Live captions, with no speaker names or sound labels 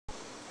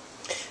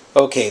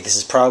Okay, this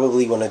is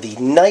probably one of the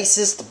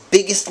nicest,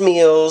 biggest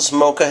meals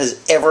Mocha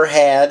has ever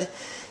had.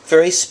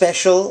 Very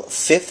special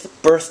 5th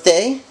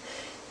birthday.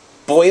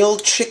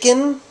 Boiled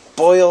chicken,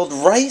 boiled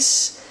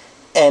rice,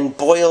 and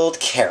boiled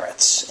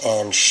carrots.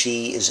 And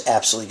she is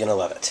absolutely going to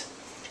love it.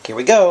 Here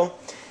we go.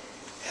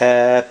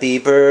 Happy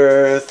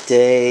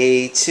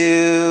birthday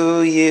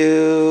to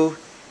you.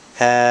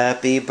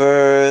 Happy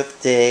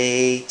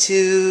birthday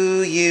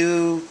to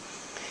you.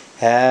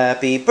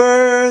 Happy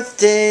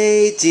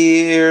birthday,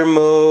 dear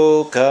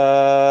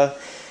Mocha.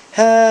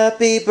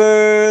 Happy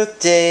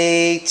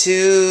birthday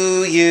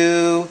to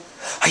you.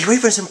 Are you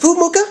ready for some food,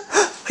 Mocha?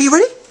 Are you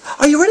ready?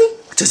 Are you ready?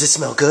 Does it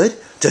smell good?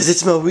 Does it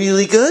smell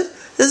really good?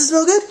 Does it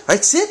smell good? All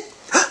right, sit.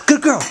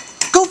 Good girl.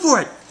 Go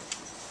for it.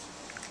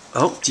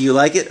 Oh, do you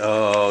like it?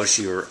 Oh,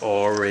 you're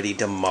already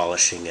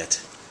demolishing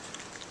it.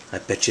 I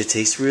bet you it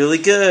tastes really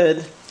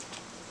good.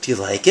 Do you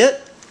like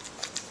it?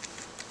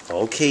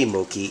 Okay,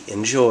 Moki,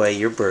 enjoy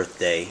your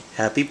birthday.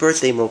 Happy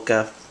birthday,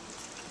 Mocha.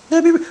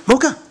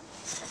 Mocha,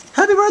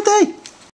 happy birthday!